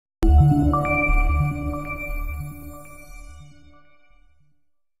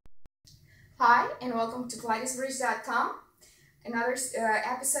Hi, and welcome to PilatesBridge.com. Another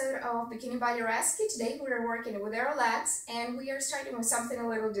episode of Bikini Body Rescue. Today we are working with our legs and we are starting with something a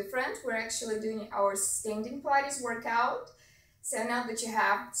little different. We're actually doing our standing Pilates workout. So now that you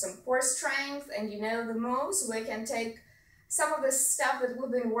have some core strength and you know the moves, we can take some of the stuff that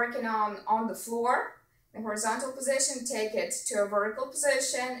we've been working on the floor, in horizontal position, take it to a vertical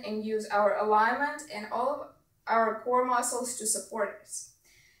position and use our alignment and all of our core muscles to support us.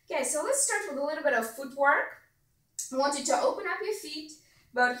 Okay, so let's start with a little bit of footwork. I want you to open up your feet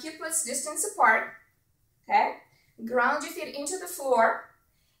about hip-width distance apart. Okay, ground your feet into the floor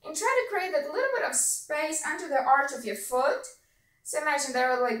and try to create that little bit of space under the arch of your foot. So imagine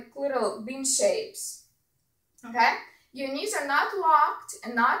there are like little bean shapes. Okay, your knees are not locked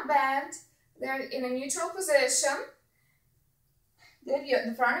and not bent. They're in a neutral position. Good,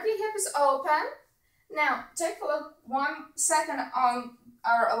 the front of your hip is open. Now take a look 1 second on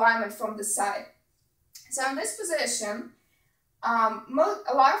our alignment from the side. So in this position, a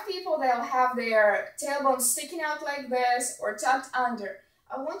lot of people, they'll have their tailbone sticking out like this or tucked under.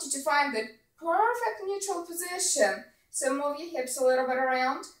 I want you to find the perfect neutral position. So move your hips a little bit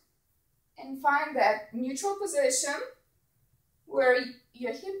around and find that neutral position where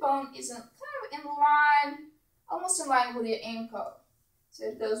your hip bone is kind of in line, almost in line with your ankle. So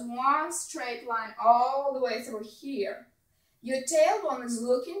it goes one straight line all the way through here. Your tailbone is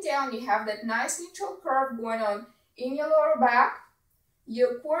looking down. You have that nice neutral curve going on in your lower back.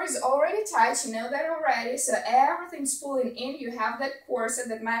 Your core is already tight. You know that already. So everything's pulling in. You have that corset,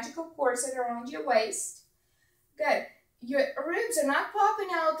 that magical corset around your waist. Good. Your ribs are not popping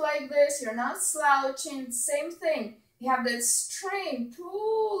out like this. You're not slouching. Same thing. You have that strain,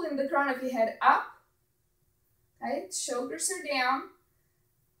 pull in the crown of your head up. Okay. Shoulders are down.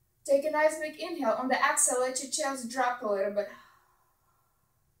 Take a nice big inhale. On the exhale, let your chest drop a little bit.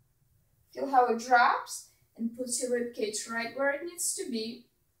 Feel how it drops and puts your ribcage right where it needs to be.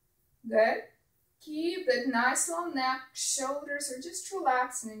 Good. Keep that nice long neck. Shoulders are just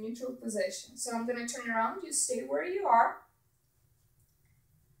relaxed in a neutral position. So I'm going to turn around. You stay where you are.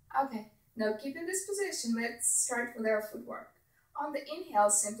 Okay. Now keep in this position. Let's start with our footwork. On the inhale,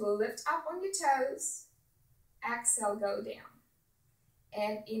 simply lift up on your toes. Exhale, go down.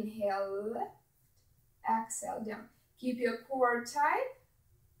 And inhale, lift, exhale, down. Keep your core tight,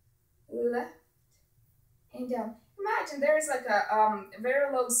 lift, and down. Imagine there is like a very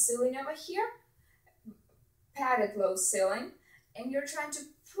low ceiling over here, padded low ceiling, and you're trying to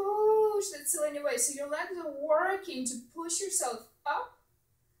push that ceiling away. So your legs are working to push yourself up,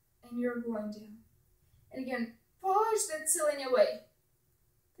 and you're going down. And again, push that ceiling away.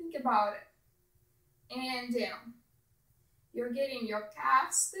 Think about it. And down. You're getting your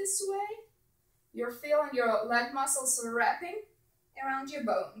calves this way. You're feeling your leg muscles wrapping around your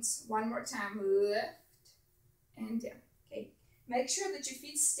bones. One more time, lift and down. Okay, make sure that your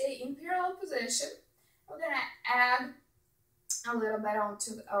feet stay in parallel position. We're gonna add a little bit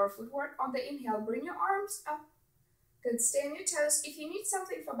onto our footwork. On the inhale, bring your arms up. Good, stay on your toes. If you need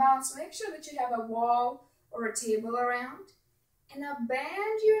something for balance, make sure that you have a wall or a table around. And now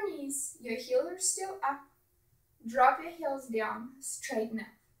bend your knees. Your heels are still up. Drop your heels down, straighten up.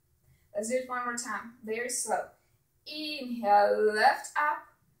 Let's do it one more time, very slow. Inhale, lift up.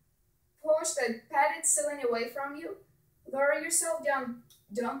 Push the padded ceiling away from you. Lower yourself down.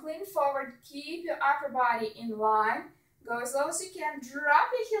 Don't lean forward. Keep your upper body in line. Go as low as you can.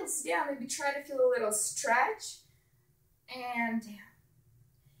 Drop your heels down. Maybe try to feel a little stretch. And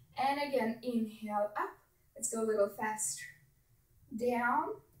down. And again, inhale up. Let's go a little faster. Down,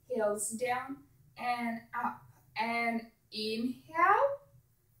 heels down, and up. And inhale,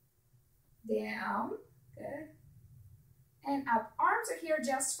 down, good, and up. Arms are here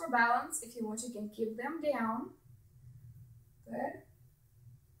just for balance. If you want, you can keep them down, good.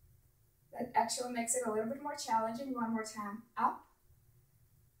 That actually makes it a little bit more challenging. One more time, up,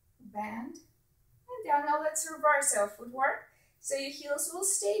 bend, and down. Now let's reverse our footwork. So your heels will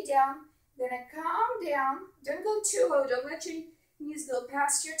stay down, then come down. Don't go too low, don't let your knees go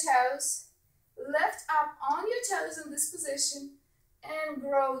past your toes. Lift up on your toes in this position and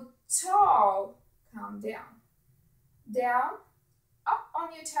grow tall. Come down. Down, up on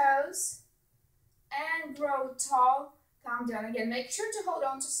your toes and grow tall. Come down. Again, make sure to hold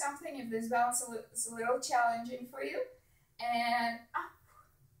on to something if this balance is a little challenging for you. And up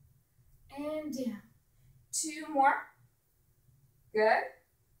and down. 2 more. Good.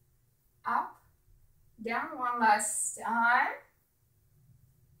 Up, down. One last time.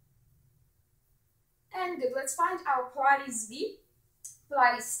 And good, let's find our Pilates V,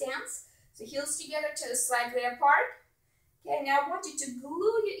 Pilates stance. So heels together, toes slightly apart. Okay, now I want you to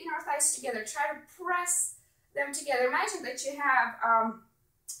glue your inner thighs together. Try to press them together. Imagine that you have a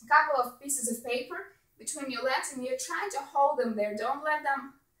couple of pieces of paper between your legs and you're trying to hold them there. Don't let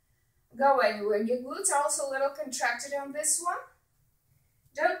them go anywhere. Your glutes are also a little contracted on this one.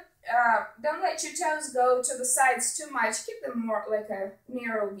 Don't let your toes go to the sides too much. Keep them more like a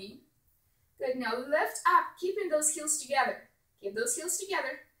narrow V. Good. Now lift up, keeping those heels together. Keep those heels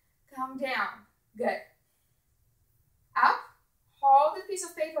together. Come down. Good. Up. Hold the piece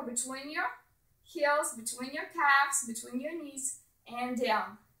of paper between your heels, between your calves, between your knees, and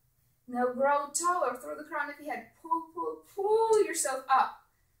down. Now grow taller through the crown of your head. Pull, pull, pull yourself up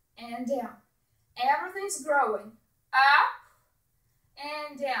and down. Everything's growing. Up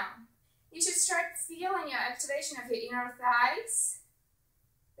and down. You should start feeling your activation of your inner thighs.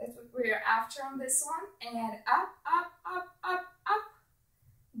 That's what we're after on this one. And up, up, up, up, up.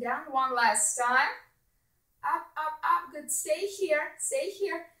 Down one last time. Up, up, up. Good. Stay here. Stay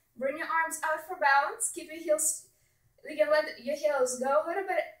here. Bring your arms out for balance. Keep your heels. You can let your heels go a little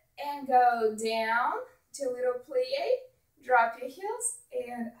bit and go down to a little plie. Drop your heels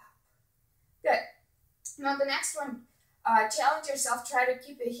and up. Good. Now the next one. Challenge yourself. Try to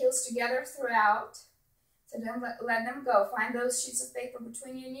keep your heels together throughout. So don't let them go. Find those sheets of paper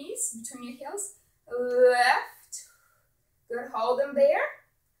between your knees, between your heels. Left. Good. Hold them there.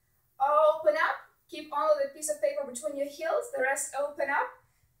 Open up. Keep all of the piece of paper between your heels. The rest open up.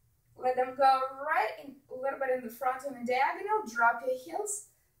 Let them go right in, a little bit in the front on a diagonal. Drop your heels.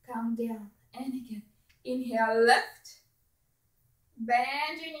 Come down. And again. Inhale, lift.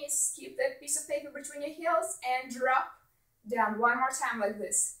 Bend your knees. Keep that piece of paper between your heels and drop down. One more time like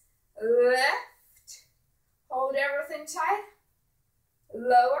this. Lift. Hold everything tight.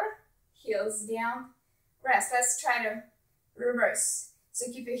 Lower. Heels down. Rest. Let's try to reverse.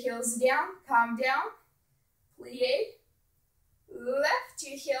 So keep your heels down. Come down. Plie. Lift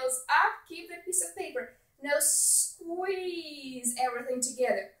your heels up. Keep the piece of paper. Now squeeze everything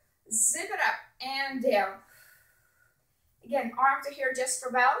together. Zip it up and down. Again, arms are here just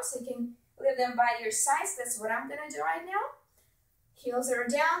for balance. You can leave them by your sides. That's what I'm going to do right now. Heels are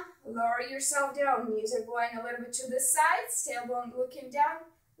down. Lower yourself down. Knees are going a little bit to the sides. Tailbone looking down.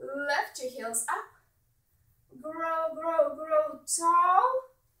 Lift your heels up. Grow, grow, grow tall.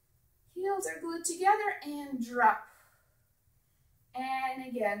 Heels are glued together and drop. And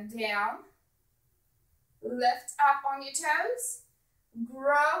again, down. Lift up on your toes.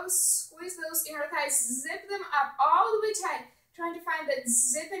 Grow, squeeze those inner thighs, zip them up all the way tight. Trying to find that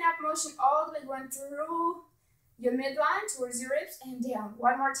zipping up motion all the way going through your midline towards your ribs and down.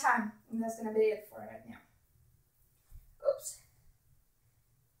 One more time. And that's going to be it for right now. Oops.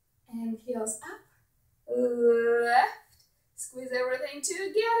 And heels up. Left. Squeeze everything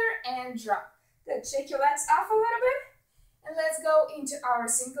together and drop. Good. Shake your legs off a little bit. And let's go into our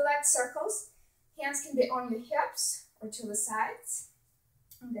single leg circles. Hands can be on your hips or to the sides.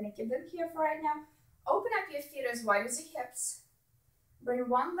 I'm going to keep them here for right now. Open up your feet as wide as your hips. Bring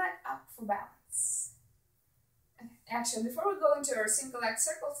one leg up for balance. Actually, before we go into our single leg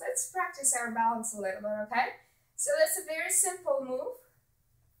circles, let's practice our balance a little bit, okay? So that's a very simple move.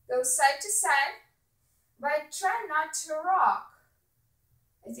 Go side to side, but try not to rock.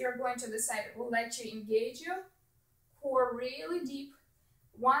 As you're going to the side, it will let you engage your core really deep.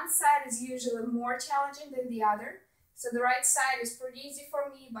 One side is usually more challenging than the other. So the right side is pretty easy for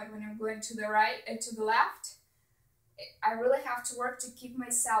me, but when I'm going to the right and to the left, I really have to work to keep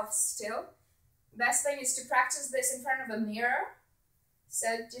myself still. Best thing is to practice this in front of a mirror. So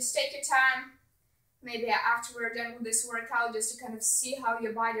just take your time, maybe after we're done with this workout, just to kind of see how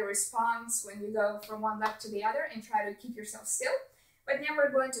your body responds when you go from one leg to the other and try to keep yourself still. But now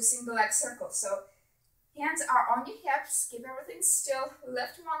we're going to single leg circles. So hands are on your hips, keep everything still,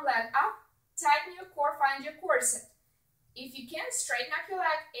 lift one leg up, tighten your core, find your core set. If you can, straighten up your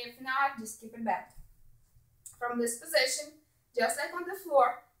leg. If not, just keep it back. From this position, just like on the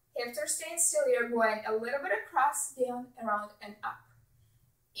floor, hips are staying still. You're going a little bit across, down, around, and up.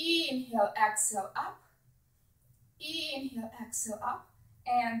 Inhale, exhale, up. Inhale, exhale, up.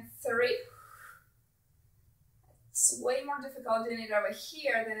 And 3. It's way more difficult doing it over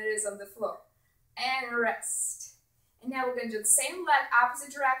here than it is on the floor. And rest. And now we're going to do the same leg,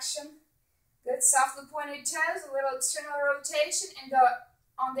 opposite direction. Good, softly pointed toes, a little external rotation, and go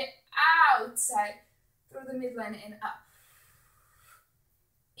on the outside through the midline and up.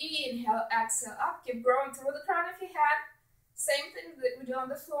 Inhale, exhale, up. Keep growing through the crown of your head. Same thing that we do on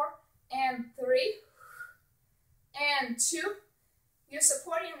the floor. And 3. And 2. Your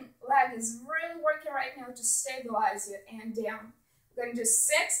supporting leg is really working right now to stabilize you. And down. We're going to do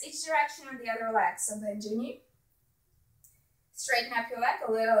 6 each direction on the other leg. So bend your knee. Straighten up your leg,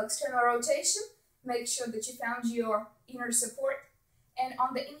 a little external rotation. Make sure that you found your inner support. And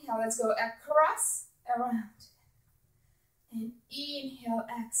on the inhale, let's go across, around. And inhale,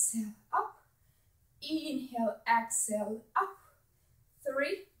 exhale, up. Inhale, exhale, up.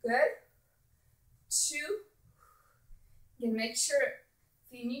 3, good. 2. Again, make sure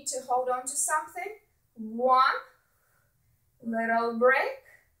if you need to hold on to something. 1. Little break.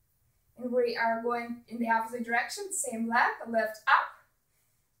 And we are going in the opposite direction. Same leg, lift up.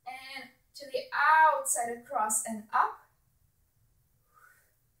 And to the outside, across and up.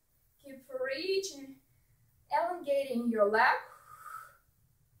 Keep reaching, elongating your leg.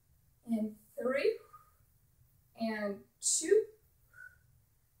 And 3. And 2.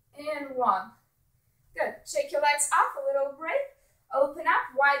 And 1. Good. Shake your legs off, a little break. Open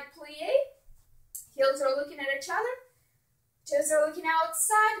up, wide plie. Heels are looking at each other. Toes are looking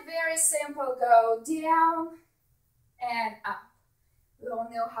outside. Very simple. Go down and up. We all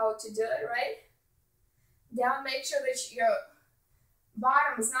know how to do it, right? Down, make sure that your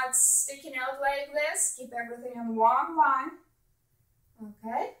bottom is not sticking out like this. Keep everything in one line.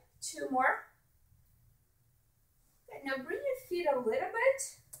 Okay, 2 more. Okay, now bring your feet a little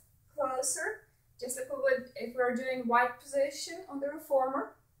bit closer, just like we would if we were doing wide position on the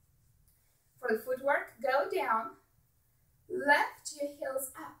reformer. For the footwork, go down, lift your heels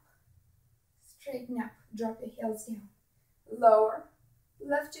up, straighten up, drop your heels down, lower,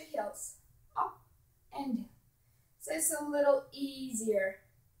 lift your heels up and down. So it's a little easier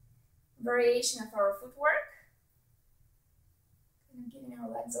variation of our footwork. I'm giving our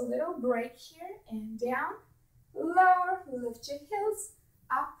legs a little break here and down, lower, lift your heels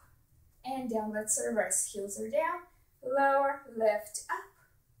up and down. Let's reverse. Heels are down, lower, lift up,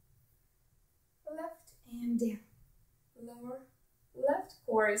 lift and down, lower, lift.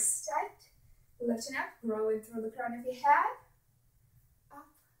 Core is tight, lifting up, growing through the crown of your head, up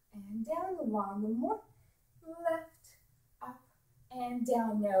and down. 1 more, lift, up and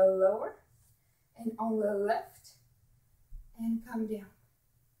down. Now lower and only lift and come down,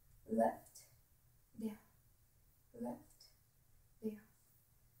 lift, down, lift, down,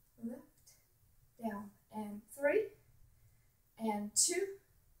 lift, down, and 3, and 2,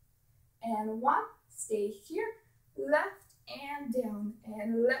 and 1. Stay here, left and down,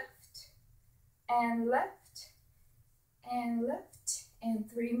 and lift, and lift, and lift, and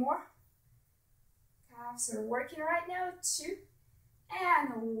 3 more. Calves are working right now. 2,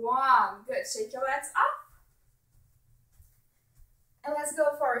 and 1. Good. Shake your legs up. And let's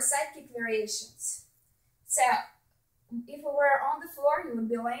go for our side kick variations. So, if we were on the floor, you would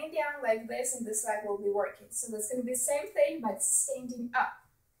be laying down like this, and this leg will be working. So that's going to be the same thing, but standing up.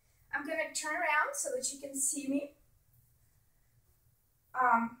 I'm going to turn around so that you can see me.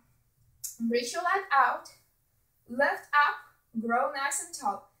 Reach your leg out, lift up, grow nice and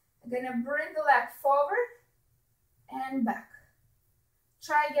tall. I'm going to bring the leg forward and back.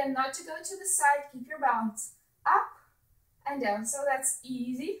 Try again not to go to the side, keep your balance. Up and down, so that's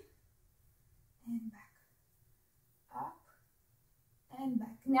easy. And back, up and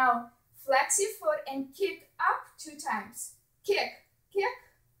back. Now, flex your foot and kick up 2 times. Kick, kick,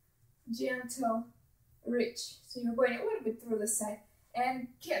 gentle, reach. So you're going a little bit through the side. And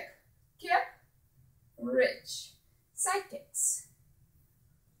kick, kick, reach. Side kicks.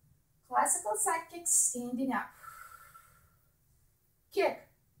 Classical side kicks, standing up. Kick,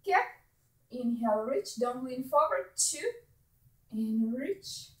 kick, inhale, reach. Don't lean forward. 2, and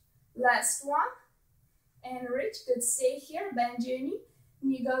reach. Last 1, and reach. Good, stay here, bend your knee.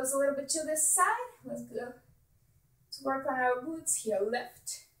 Knee goes a little bit to the side. Let's go. Let's work on our glutes here.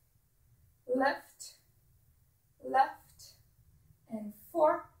 Lift, lift, left, and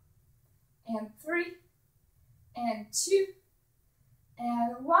 4, and 3, and 2,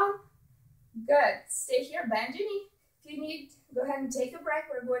 and 1. Good. Stay here, bend your knee. If you need, go ahead and take a break.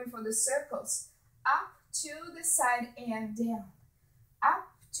 We're going for the circles. Up to the side and down. Up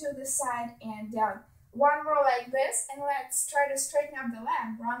to the side and down. 1 more like this, and let's try to straighten up the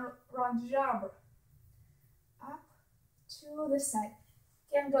leg. Run jump. Up to the side.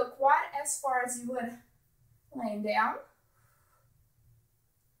 Can go quite as far as you would laying down.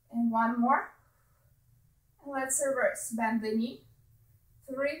 And 1 more. And let's reverse. Bend the knee.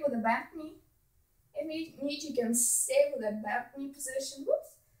 3 with a bent knee. If you need, you can stay with a bent knee position.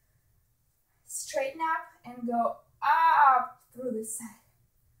 Whoops. Straighten up and go up through the side.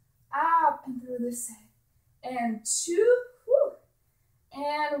 Up and through the side. And 2. Whoo,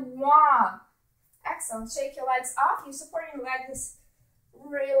 and 1. Excellent. Shake your legs off. Your supporting leg is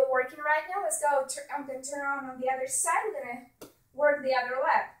really working right now. Let's go. I'm going to turn around on the other side. We're going to work the other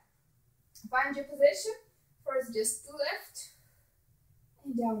leg. Find your position. First, just lift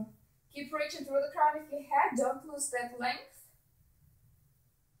and down. Keep reaching through the crown of your head. Don't lose that length.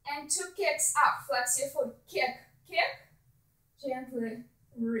 And 2 kicks up. Flex your foot. Kick, kick. Gently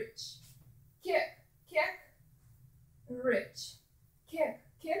reach. Kick, kick. Reach. Kick,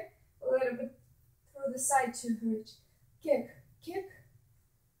 kick. A little bit through the side to reach. Kick, kick.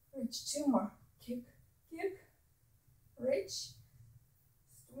 Reach. 2 more. Kick, kick. Reach.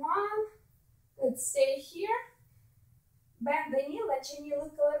 1. Good. Stay here. Bend the knee. Let your knee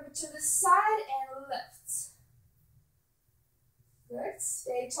look a little bit to the side and lift. Good.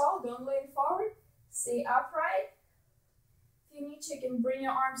 Stay tall. Don't lean forward. Stay upright. If you need to, you can bring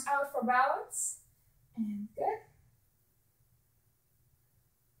your arms out for balance. And good.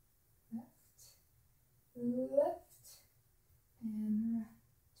 Lift and right.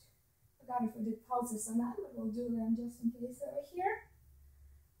 Forgot if we did pulses on that, but we'll do them just in case over here.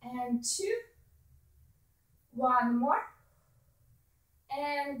 And 2. 1 more.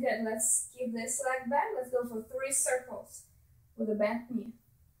 And good. Let's keep this leg bent. Let's go for 3 circles with a bent knee.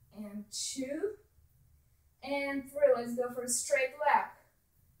 And 2. And 3. Let's go for a straight leg.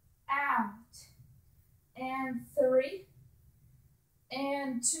 Out. And 3.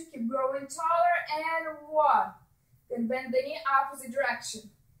 And 2, keep growing taller, and 1. Then bend the knee, opposite direction.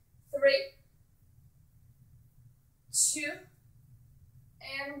 3, 2,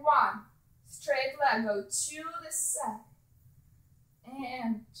 and 1. Straight leg, go to the side.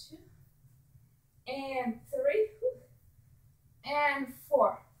 And 2, and 3, and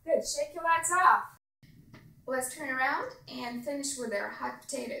 4. Good, shake your legs off. Let's turn around and finish with our hot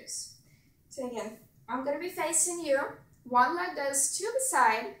potatoes. So again, I'm gonna be facing you. 1 leg goes to the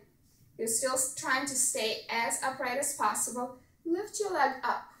side. You're still trying to stay as upright as possible. Lift your leg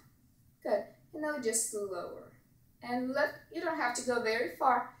up. Good. And now just lower. And lift. You don't have to go very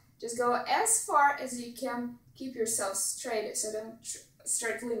far. Just go as far as you can. Keep yourself straight so don't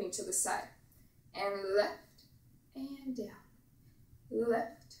start leaning to the side. And lift and down.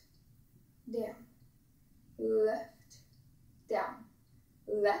 Lift, down. Lift, down.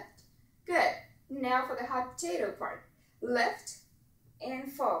 Lift. Good. Now for the hot potato part. Lift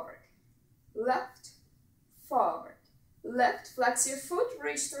and forward. Lift, forward. Lift, flex your foot,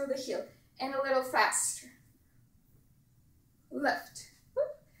 reach through the heel. And a little faster. Lift.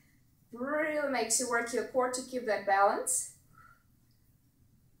 Really makes you work your core to keep that balance.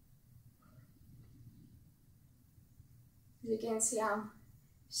 You can see I'm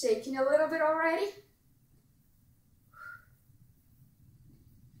shaking a little bit already.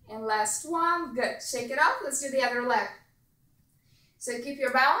 And last one, good. Shake it off, let's do the other leg. So keep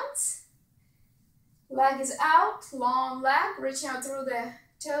your balance. Leg is out, long leg, reaching out through the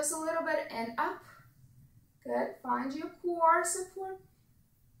toes a little bit and up. Good, find your core support.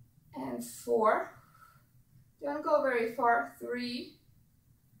 And 4. Don't go very far. 3,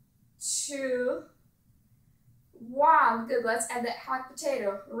 2, 1. Good, let's add that hot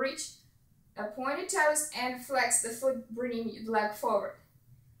potato. Reach a pointed toes and flex the foot, bringing the leg forward.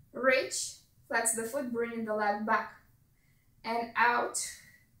 Reach, flex the foot, bringing the leg back. And out,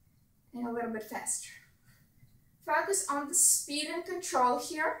 and a little bit faster. Focus on the speed and control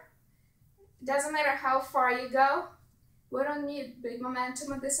here. It doesn't matter how far you go. We don't need big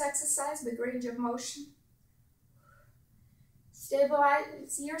momentum with this exercise, big range of motion.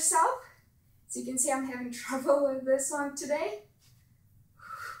 Stabilize yourself. As you can see, I'm having trouble with this one today.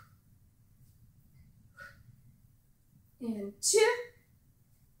 And 2,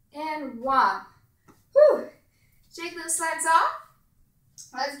 and 1. Whew. Shake those legs off.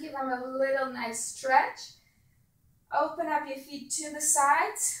 Let's give them a little nice stretch. Open up your feet to the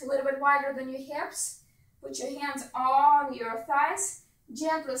sides, a little bit wider than your hips. Put your hands on your thighs.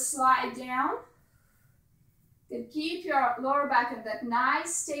 Gently slide down. Then keep your lower back at that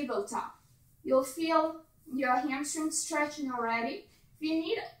nice tabletop. You'll feel your hamstrings stretching already. If you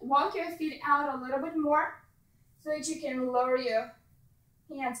need, walk your feet out a little bit more so that you can lower your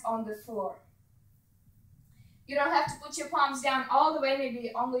hands on the floor. You don't have to put your palms down all the way,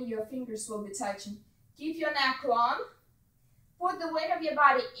 maybe only your fingers will be touching. Keep your neck long. Put the weight of your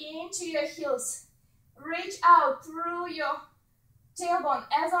body into your heels. Reach out through your tailbone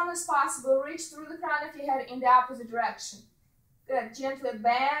as long as possible. Reach through the crown of your head in the opposite direction. Good. Gently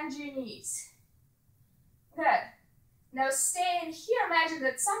bend your knees. Good. Now stay in here. Imagine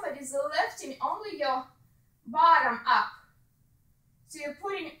that somebody's lifting only your bottom up. So you're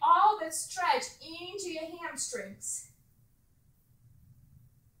putting all that stretch into your hamstrings.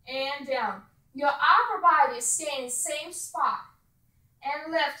 And down. Your upper body is staying in the same spot.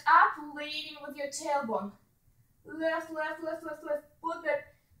 And lift up, leading with your tailbone. Lift, lift, lift, lift, lift. Put the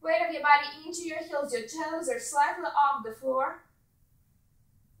weight of your body into your heels. Your toes are slightly off the floor.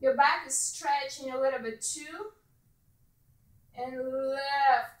 Your back is stretching a little bit too. And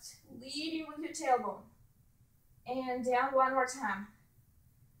left, leading with your tailbone. And down one more time.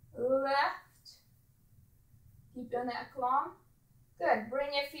 Left. Keep your neck long. Good.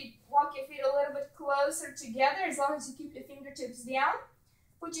 Bring your feet, walk your feet a little bit closer together as long as you keep your fingertips down.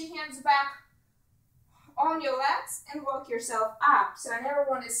 Put your hands back on your legs and walk yourself up. So I never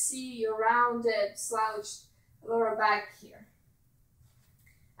want to see your rounded, slouched lower back here.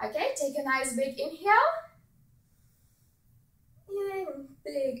 Okay, take a nice big inhale. And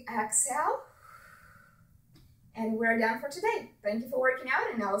big exhale. And we're done for today. Thank you for working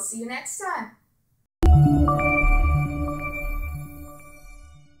out, and I'll see you next time.